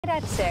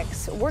At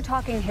 6, we're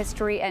talking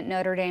history at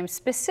Notre Dame,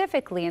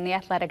 specifically in the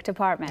athletic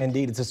department.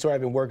 Indeed, it's a story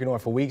I've been working on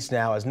for weeks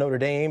now, as Notre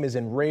Dame is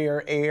in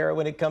rare air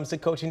when it comes to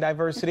coaching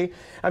diversity.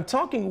 I'm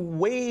talking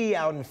way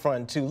out in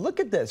front, too. Look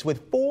at this,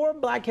 with 4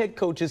 black head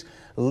coaches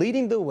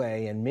leading the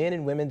way in men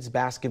and women's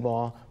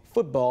basketball,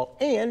 football,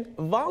 and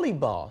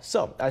volleyball.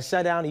 So I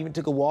sat down and even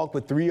took a walk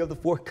with 3 of the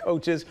 4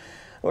 coaches,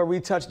 where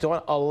we touched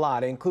on a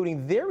lot,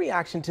 including their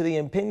reaction to the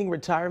impending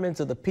retirements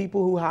of the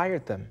people who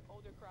hired them.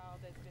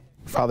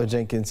 Father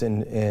Jenkins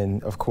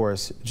and of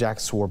course, Jack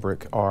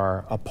Swarbrick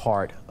are a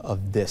part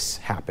of this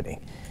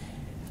happening.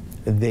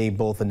 They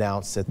both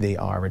announced that they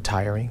are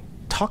retiring.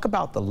 Talk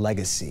about the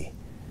legacy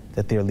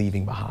that they're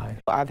leaving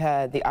behind. I've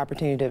had the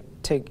opportunity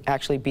to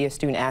actually be a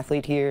student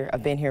athlete here.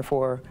 I've been here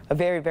for a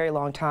very, very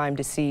long time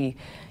to see,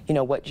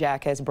 what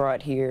Jack has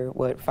brought here,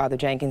 what Father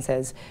Jenkins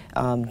has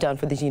done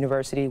for this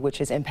university, which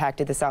has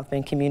impacted the South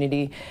Bend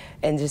community,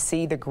 and to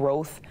see the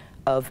growth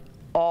of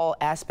all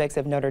aspects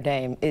of Notre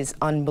Dame is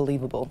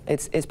unbelievable.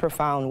 It's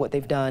profound what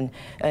they've done.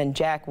 And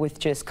Jack, with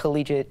just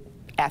collegiate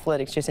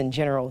athletics just in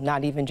general,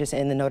 not even just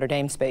in the Notre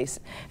Dame space.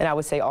 And I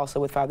would say also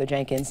with Father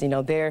Jenkins,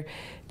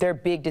 they're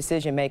big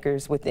decision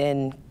makers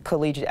within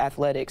collegiate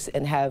athletics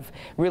and have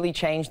really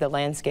changed the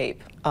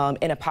landscape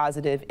in a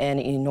positive and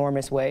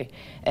enormous way.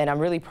 And I'm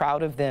really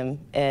proud of them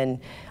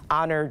and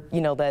honored,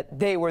 that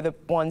they were the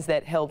ones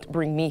that helped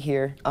bring me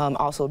here,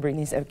 also bring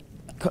these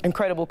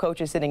incredible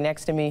coaches sitting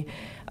next to me,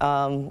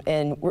 and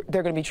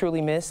they're going to be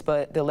truly missed,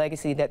 but the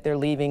legacy that they're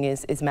leaving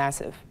is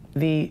massive.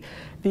 The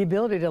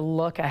ability to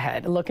look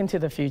ahead, look into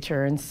the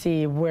future, and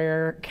see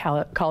where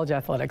college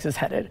athletics is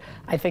headed.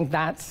 I think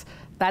that's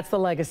the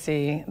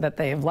legacy that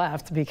they've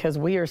left, because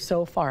we are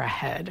so far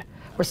ahead.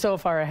 We're so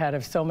far ahead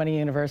of so many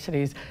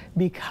universities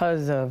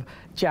because of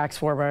Jack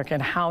Swarbrick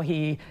and how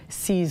he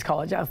sees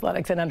college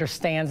athletics and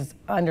understands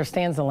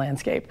the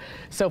landscape.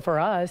 So for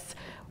us,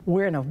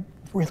 we're in a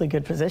really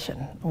good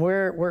position.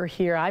 We're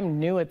here. I'm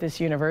new at this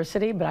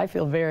university, but I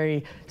feel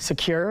very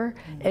secure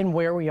in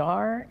where we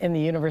are in the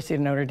University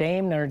of Notre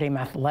Dame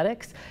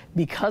athletics,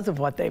 because of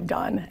what they've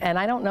done. And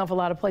I don't know if a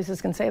lot of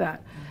places can say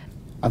that.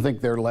 I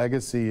think their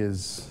legacy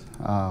is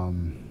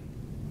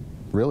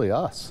really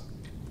us,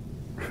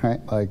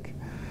 right? Like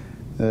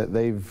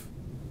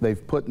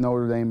they've put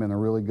Notre Dame in a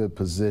really good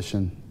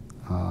position,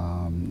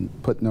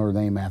 put Notre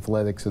Dame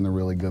athletics in a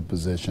really good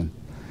position,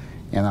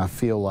 and I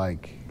feel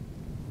like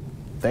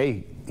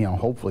they,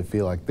 hopefully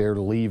feel like they're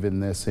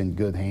leaving this in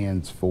good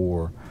hands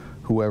for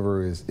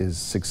whoever is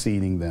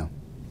succeeding them.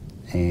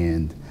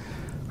 And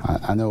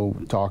I know,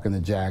 talking to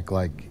Jack,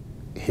 like,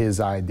 his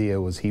idea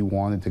was he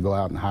wanted to go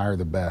out and hire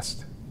the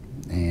best.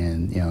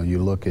 And you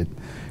look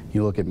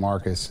at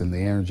Marcus and the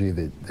energy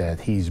that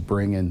he's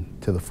bringing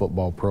to the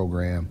football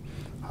program,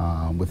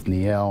 with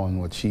Nielle and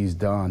what she's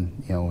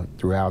done,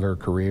 throughout her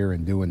career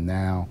and doing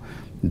now,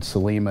 and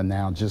Salima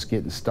now just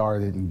getting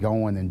started and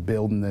going and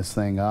building this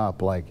thing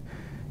up. Like,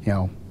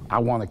 I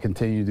want to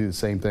continue to do the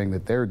same thing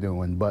that they're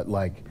doing, but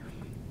like,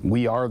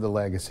 we are the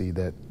legacy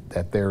that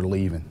they're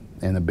leaving,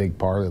 and a big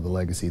part of the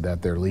legacy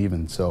that they're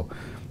leaving. So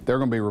they're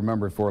going to be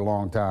remembered for a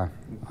long time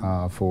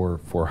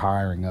for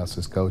hiring us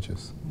as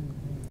coaches.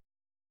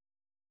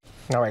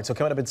 All right, so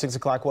coming up at 6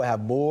 o'clock, we'll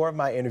have more of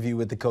my interview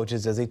with the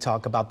coaches as they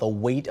talk about the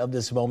weight of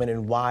this moment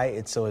and why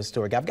it's so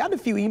historic. I've gotten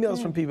a few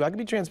emails from people. I can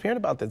be transparent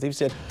about this. They've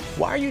said,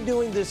 why are you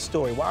doing this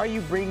story? Why are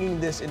you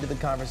bringing this into the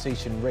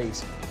conversation,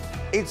 race?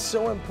 It's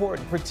so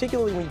important,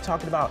 particularly when you're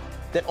talking about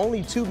that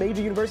only 2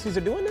 major universities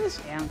are doing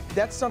this. Yeah.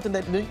 That's something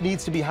that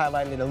needs to be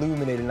highlighted and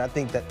illuminated. And I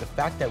think that the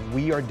fact that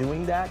we are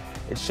doing that,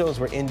 it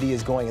shows where Indy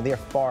is going, and they're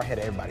far ahead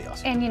of everybody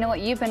else. And you know what?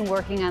 You've been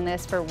working on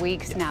this for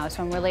weeks now,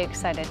 so I'm really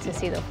excited to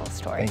see the full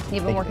story.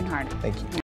 You've been working hard. Thank you.